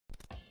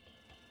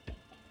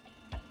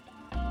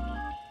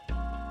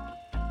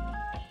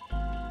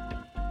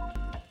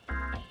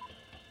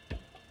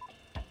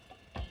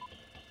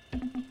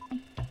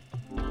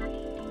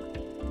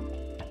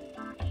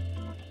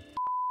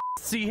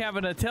Frosty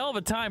having a hell of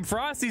a time.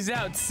 Frosty's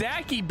out.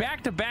 Saki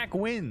back-to-back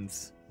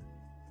wins.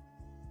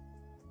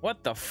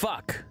 What the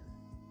fuck?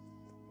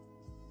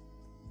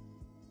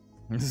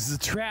 This is a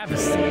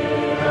travesty.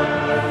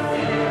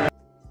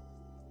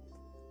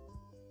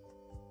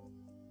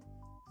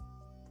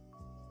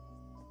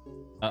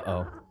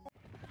 Uh-oh.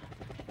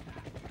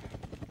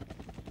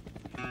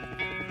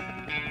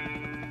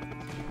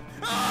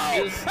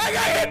 Oh! I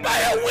got hit by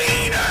a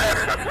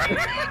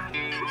wiener!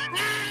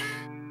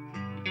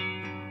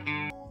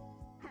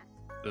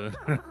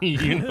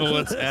 You know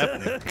what's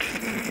happening.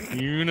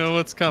 You know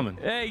what's coming.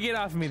 Hey, get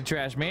off of me, the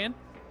trash man.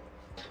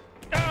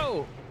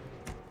 Oh!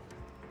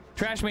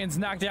 Trash man's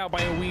knocked out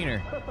by a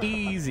wiener.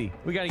 Easy.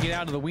 We gotta get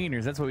out of the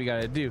wieners. That's what we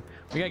gotta do.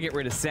 We gotta get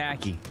rid of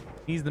Saki.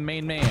 He's the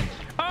main man.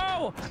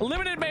 Oh!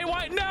 Limited main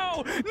white.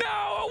 No!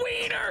 No! A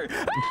wiener!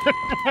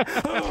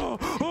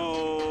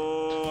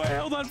 Oh, I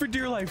held on for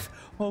dear life.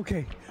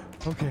 Okay.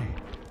 Okay.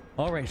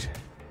 All right.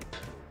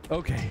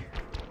 Okay.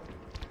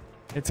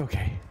 It's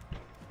okay.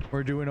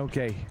 We're doing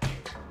okay.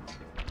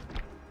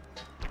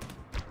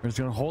 We're just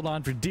gonna hold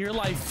on for dear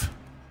life.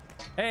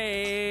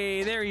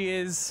 Hey, there he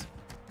is.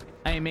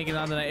 I ain't making it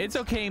on tonight. It's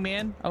okay,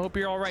 man. I hope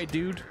you're all right,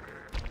 dude.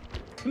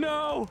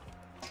 No.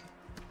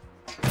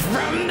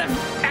 From the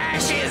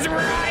ashes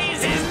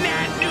rises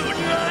Nat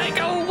Newton like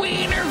a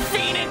wiener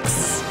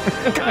phoenix.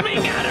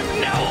 Coming out of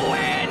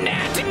nowhere,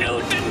 Nat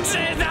Newton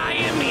says, I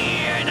am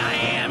here and I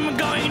am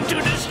going to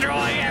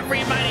destroy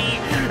everybody.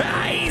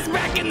 Ah, he's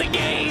back in the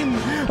game.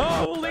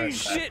 Holy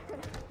shit.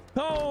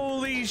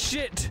 Holy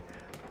shit.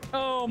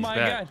 Oh my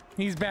god.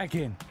 He's back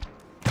in.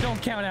 Don't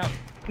count out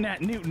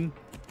Nat Newton.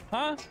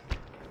 Huh?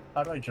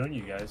 How do I join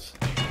you guys?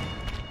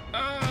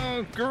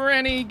 Oh,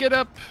 Granny, get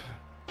up.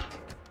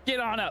 Get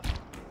on up.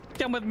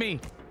 Come with me.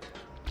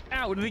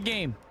 Out of the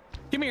game.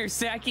 Come here,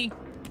 Saki.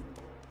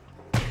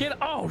 Get.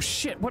 Oh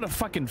shit! What a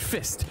fucking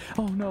fist!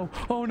 Oh no!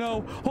 Oh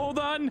no! Hold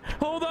on!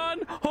 Hold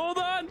on! Hold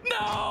on!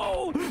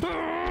 No!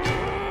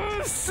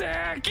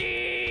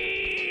 Saki!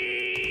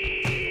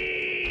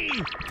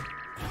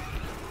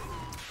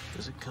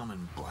 Does it come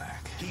in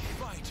black? He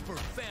fights for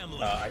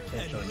family I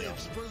can't join you.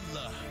 for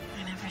love.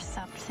 I never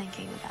stopped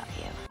thinking about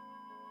you.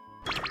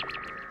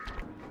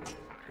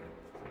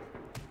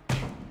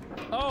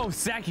 Oh,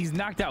 Saki's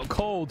knocked out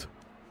cold.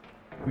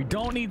 We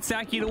don't need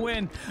Saki to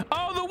win.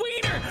 Oh, the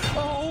wiener!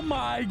 Oh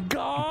my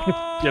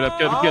god! Get up,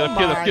 get up, get up,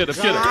 get up, get up,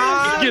 get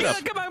up, get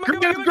up. Come on, come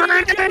on, come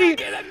on,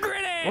 get up,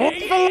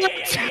 Granny!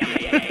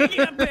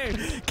 Get up there!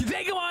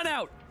 Take him on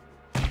out!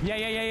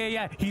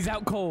 Yeah. He's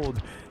out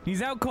cold.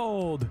 He's out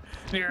cold.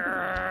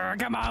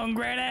 Come on,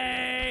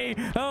 Granny!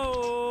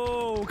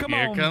 Oh, come on!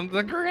 Here comes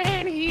the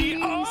granny!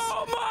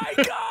 Oh my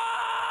god!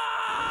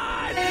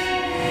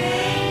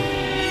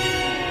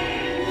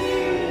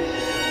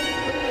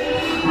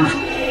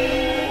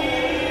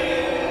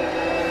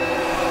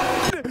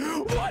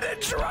 What a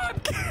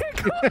drop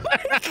kick! Oh my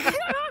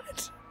god!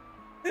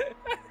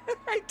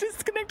 I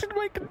disconnected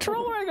my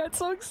controller. I got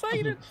so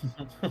excited.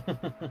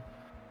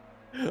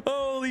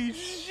 Holy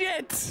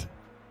shit!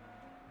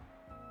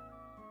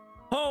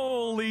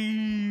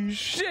 Holy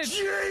shit!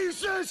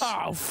 Jesus!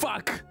 Oh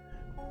fuck!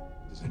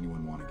 Does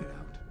anyone want to get out?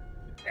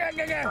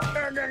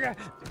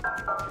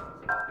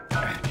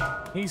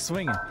 He's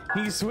swinging.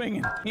 He's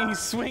swinging. He's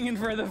swinging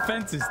for the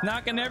fences,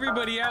 knocking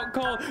everybody out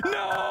cold.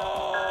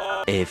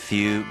 No! A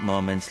few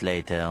moments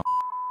later.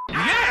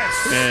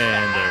 Yes!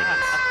 And there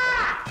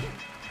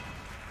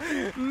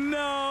it is.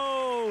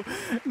 No!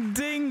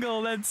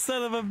 Dingle, that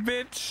son of a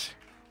bitch.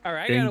 All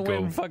right, I gotta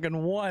win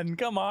fucking one.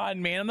 Come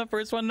on, man. I'm the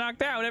first one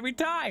knocked out every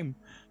time.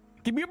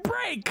 Give me a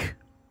break.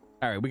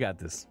 All right, we got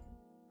this.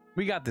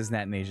 We got this,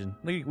 Nat Nation.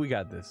 We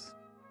got this.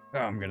 Oh,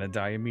 I'm gonna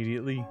die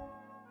immediately.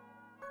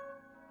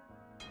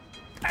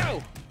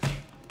 Ow!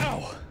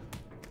 Ow!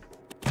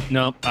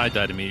 Nope, I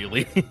died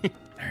immediately. All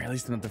right, at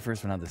least I'm not the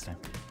first one out this time.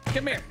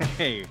 Come here.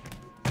 Hey.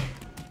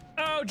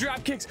 Oh,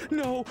 drop kicks.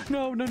 No.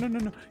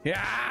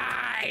 Yeah,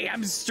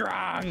 I'm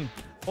strong.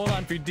 Hold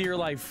on for dear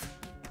life.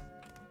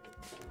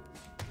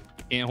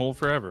 Can't hold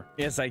forever.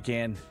 Yes, I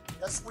can.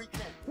 Yes, we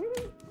can.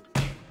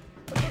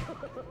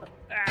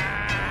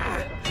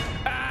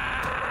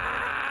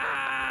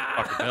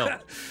 Fucking hell.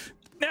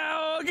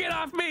 No, get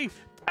off me.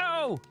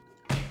 Oh,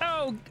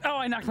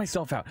 I knocked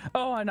myself out.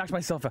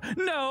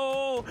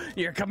 No,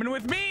 you're coming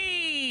with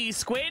me,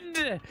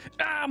 Squid.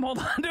 I'm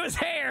holding on to his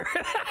hair.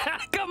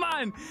 Come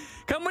on,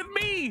 come with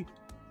me.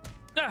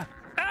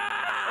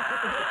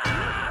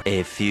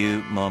 A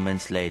few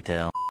moments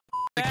later.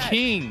 The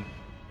king.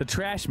 The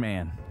trash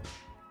man.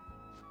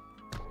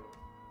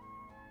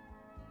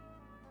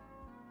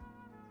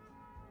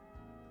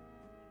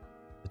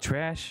 The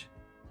trash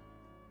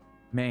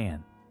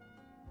man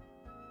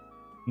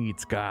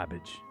eats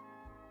garbage.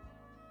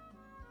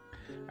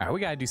 All right, we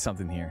gotta do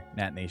something here,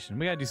 Nat Nation.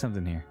 We gotta do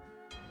something here.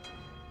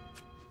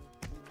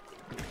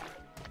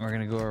 We're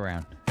gonna go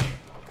around.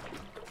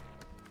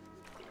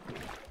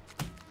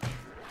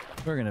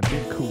 We're gonna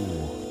be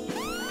cool.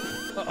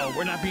 Uh-oh,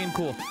 we're not being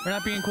cool. We're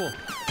not being cool.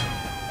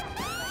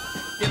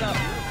 Get up.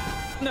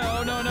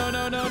 No.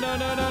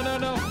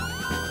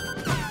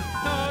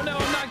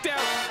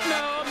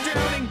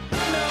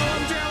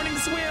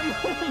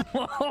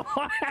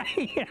 Why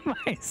am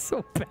I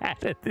so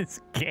bad at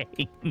this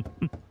game?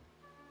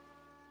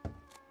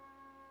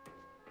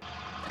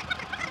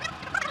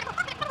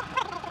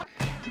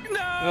 No!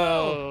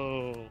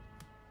 Oh.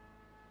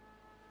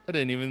 I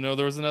didn't even know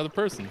there was another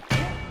person.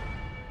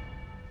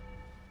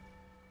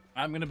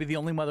 I'm gonna be the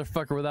only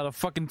motherfucker without a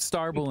fucking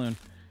star balloon.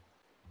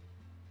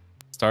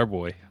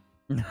 Starboy.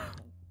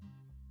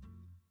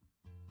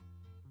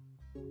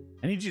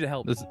 I need you to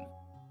help.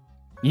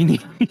 You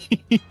need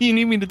you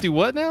need me to do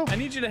what now? I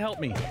need you to help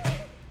me.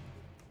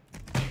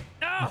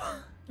 No!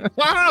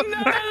 Wow!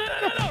 No!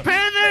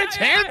 Parents,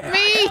 help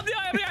me!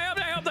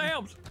 I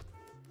helped.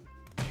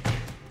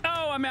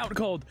 Oh, I'm out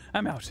cold.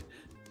 I'm out.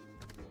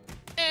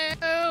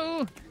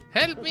 Oh,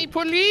 help me,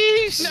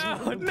 police! No!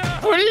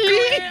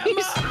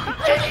 Police!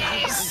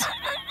 Police!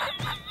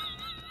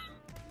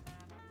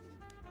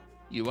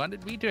 You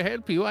wanted me to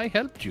help you, I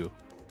helped you.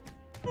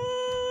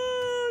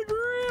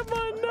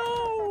 Grandma,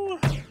 no!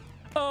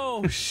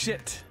 Oh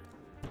shit!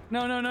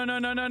 No!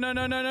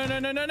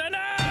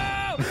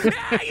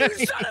 Ah, you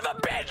son of a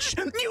bitch!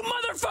 You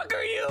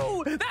motherfucker!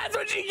 You! That's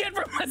what you get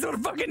from messing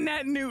with fucking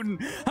Nat Newton!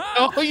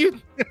 Huh? Oh, you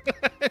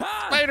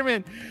Huh?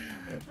 Spider-Man!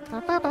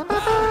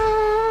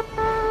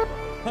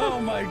 Oh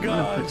my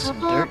god! Put some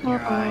dirt in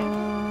your eye.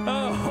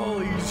 Oh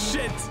holy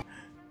shit!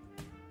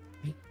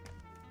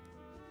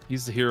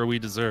 He's the hero we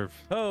deserve.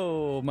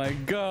 Oh my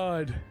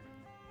god!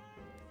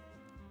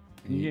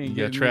 You ain't got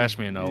getting trash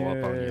me. man all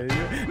up on you.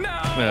 No!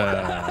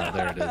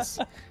 There it is.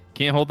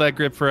 Can't hold that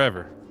grip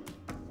forever.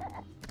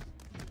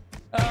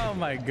 Oh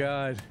my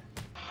god.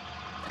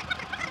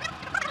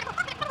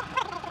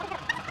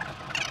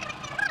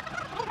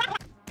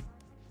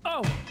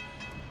 Oh!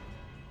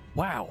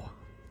 Wow.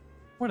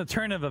 What a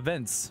turn of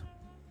events.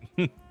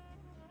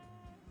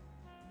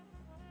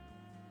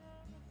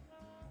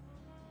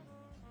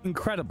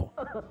 Incredible.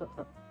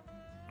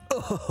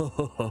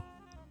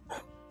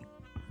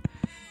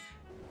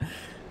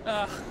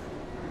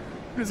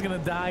 Who's gonna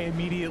die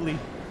immediately?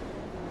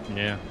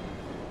 Yeah.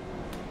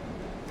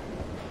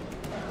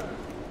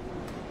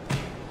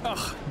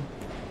 Ugh.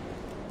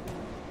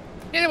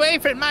 Get away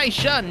from my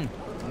son!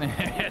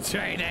 That's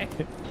right, eh?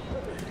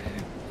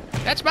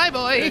 That's my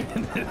boy!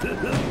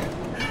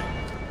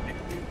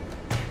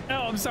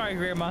 Oh, I'm sorry,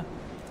 Grandma.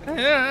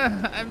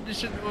 I'm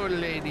just an old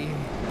lady.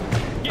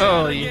 Get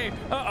out of the yeah. game.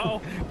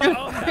 Uh-oh.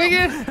 Uh-oh.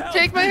 Help.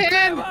 Take my hand!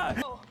 Grandma.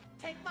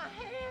 Take my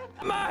hand.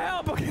 My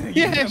help. Okay, thank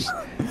Yes! you.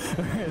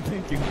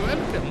 Thank you.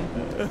 Welcome.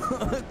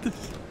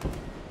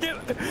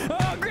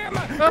 Oh,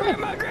 Grandma!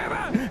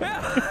 Grandma!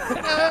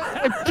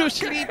 I'm too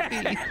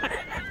sleepy.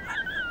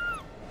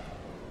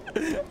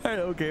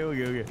 Okay.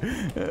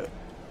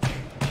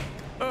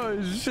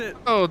 Oh, shit.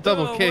 Oh,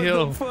 double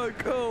KO. What the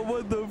fuck? Oh,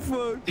 what the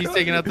fuck? He's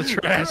taking out the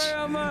trash.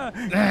 Grandma!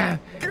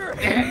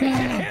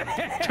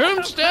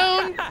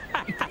 Tombstone!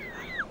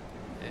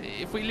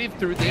 If we live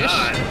through this.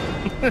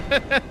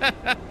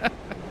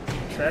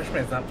 Trash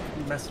man's not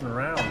messing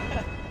around.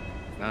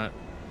 Not.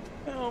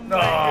 Oh my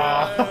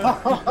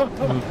god.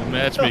 The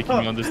matchmaking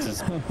on this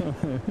is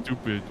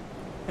stupid.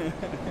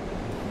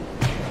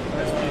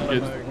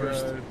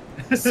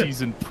 Get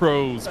seasoned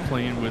pros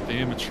playing with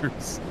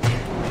amateurs.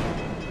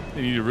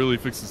 They need to really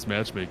fix this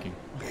matchmaking.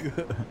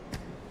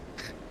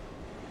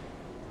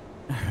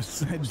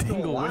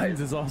 Dingle wins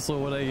is also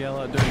what I yell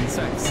out during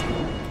sex.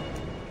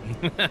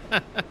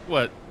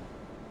 What?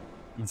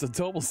 It's a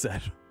double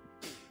set.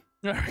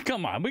 All right,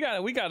 come on, we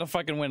gotta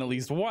fucking win at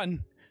least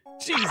one.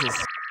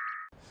 Jesus.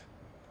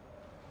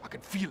 I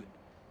can feel it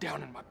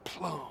down in my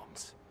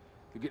plums.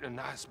 They're getting a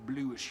nice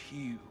bluish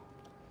hue.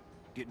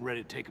 Getting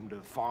ready to take them to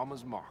the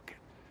farmer's market.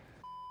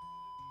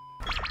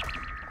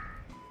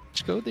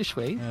 Let's go this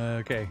way.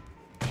 Okay.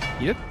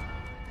 Yep.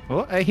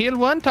 Oh, I hear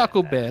one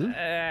Taco Bell.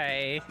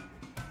 Hey.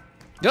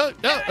 No,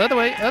 other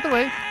way. Other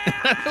way,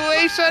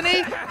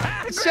 Sonny.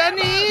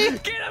 Sonny.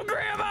 Get him,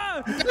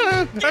 Grandma!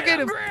 I get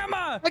him.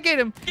 Grandma! I get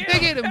him. I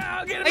get him.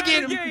 I'll get him I out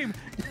get of the him. game!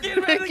 Get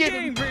him out of the Get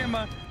game, him.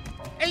 Grandma!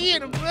 I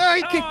get him.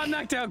 Oh, I'm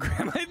knocked out,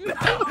 Grandma. No!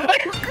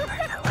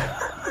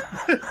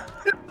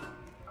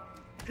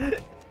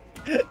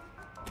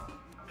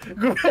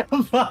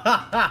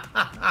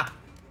 Grandma!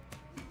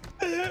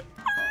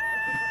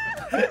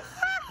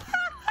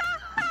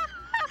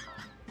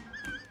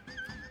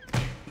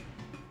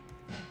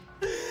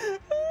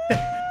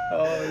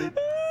 Oh,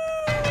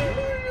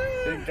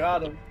 they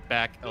got him.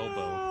 Back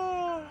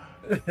elbow.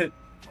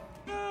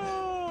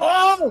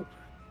 Oh!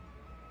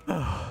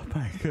 Oh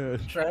my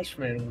god. Trash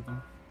man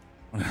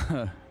with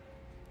him.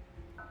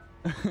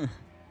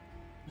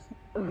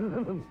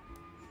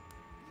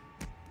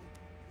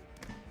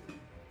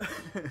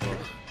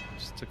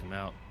 Just took him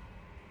out.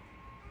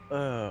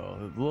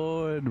 Oh,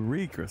 Lord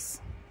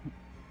Recrus.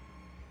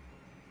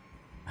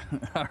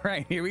 All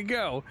right, here we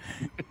go.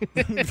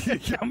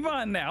 Come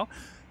on now.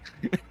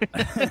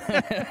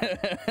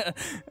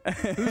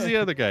 Who's the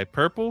other guy?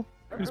 Purple?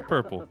 Who's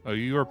purple? Oh,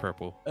 you're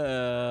purple.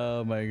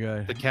 Oh my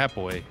god. The cat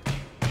boy.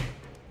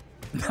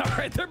 All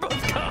right, they're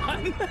both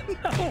gone.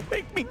 No,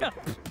 wake me up.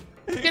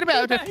 Get him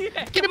out.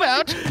 Yeah. Get him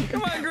out.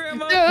 Come on,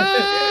 Grandma.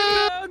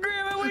 No. No, Grandma.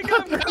 wake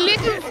up!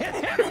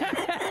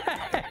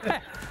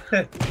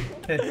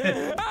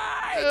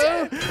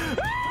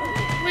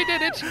 We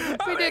did it!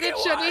 We did it,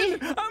 Shuggy!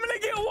 I'm gonna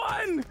get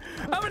one!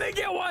 I'm gonna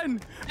get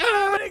one!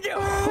 I'm gonna get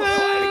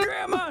one,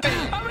 Grandma!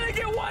 I'm gonna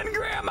get one,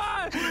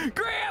 Grandma!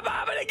 Grandma,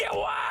 I'm gonna get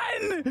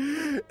one!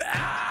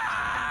 Ah!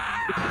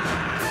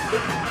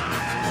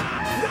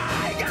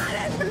 I got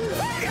it!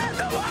 I got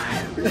the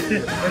one!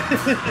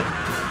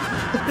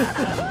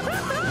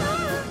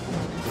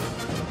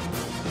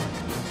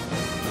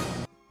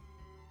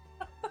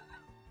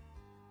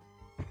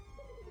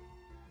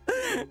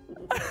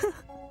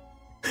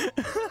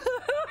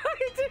 I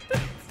did it!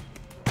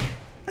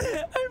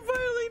 I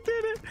finally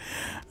did it!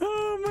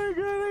 Oh my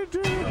god, I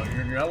did it! Oh,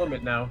 you're in your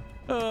element now.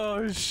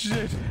 Oh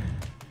shit!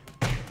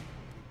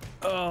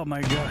 Oh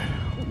my god!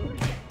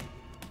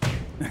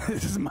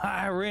 This is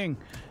my ring.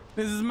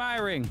 This is my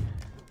ring.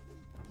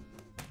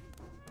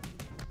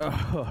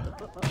 Oh,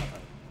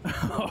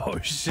 oh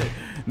shit!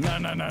 No!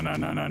 No! No! No!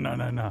 No! No! No!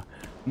 No! No!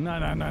 No!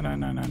 No! No! No!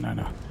 No! No!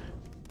 No!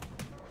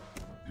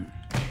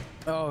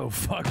 Oh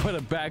fuck! What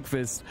a back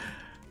fist!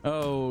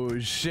 Oh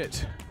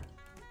shit!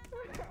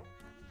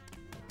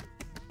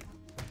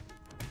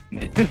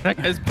 That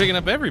guy's picking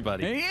up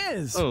everybody. He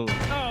is. Oh.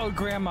 Oh,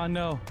 Grandma,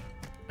 no.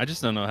 I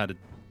just don't know how to.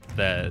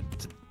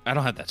 I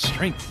don't have that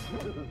strength.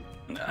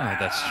 I don't have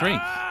that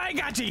strength. I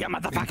got you, you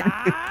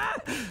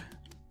motherfucker!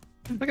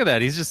 Look at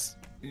that. He's just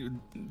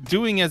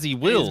doing as he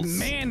wills. He's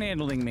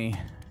manhandling me.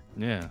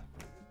 Yeah.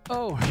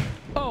 Oh,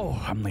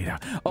 I'm laid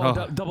out.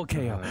 Oh, double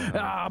KO.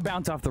 I'll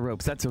bounce off the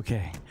ropes. That's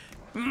okay.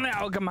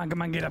 No, come on,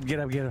 get up.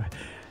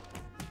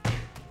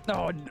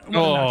 Oh,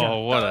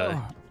 What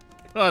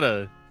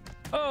a.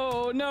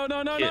 Oh, no.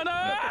 Hit.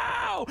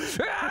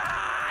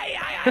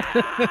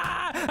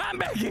 I'm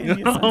back in,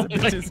 you sons of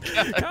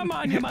bitches. Come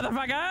on, you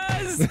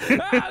motherfuckers.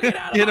 Oh, get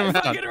out of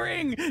my fucking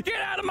ring.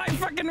 Get out of my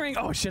fucking ring.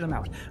 Oh, shit, I'm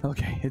out.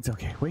 Okay, it's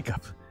okay. Wake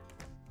up.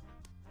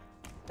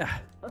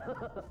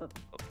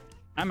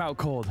 I'm out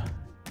cold.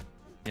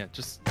 Yeah,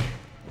 just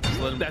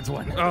let him. That's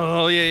one.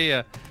 Oh,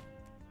 yeah.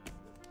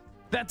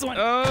 That's one.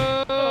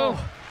 Oh,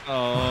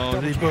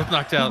 they both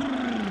knocked out.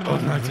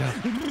 Both knocked out.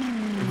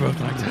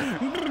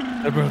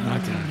 They're both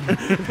knocked out.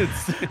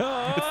 It's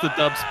the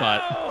dub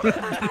spot.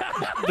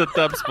 The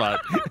dub spot.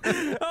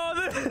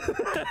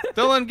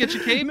 Don't let him get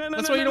your cape.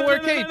 That's why you don't wear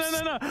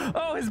capes. No.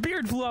 Oh, his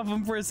beard flew off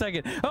him for a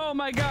second. Oh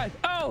my god.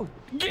 Oh,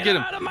 get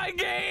out of my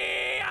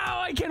game. Oh,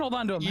 I can't hold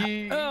on to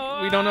him.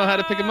 We don't know how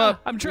to pick him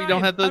up. I'm trying. We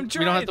don't have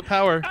the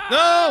power.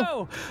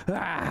 Oh!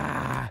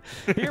 No.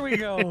 Here we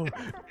go.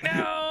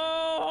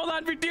 No, hold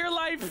on for dear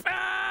life.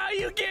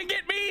 You can't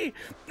get me.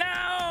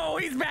 No,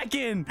 he's back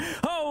in.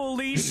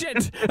 Holy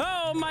shit.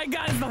 Oh my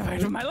god, it's the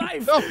fight of my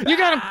life. Oh, you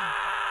got him.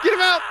 Get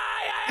him out.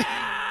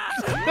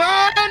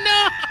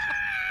 No.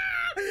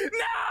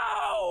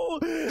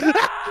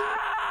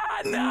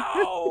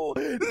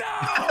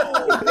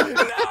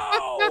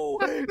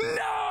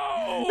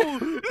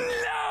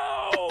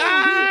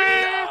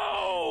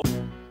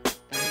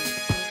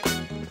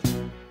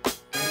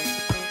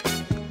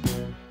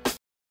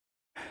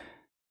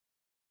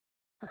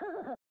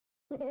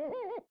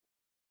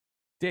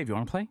 Dave, you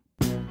want to play?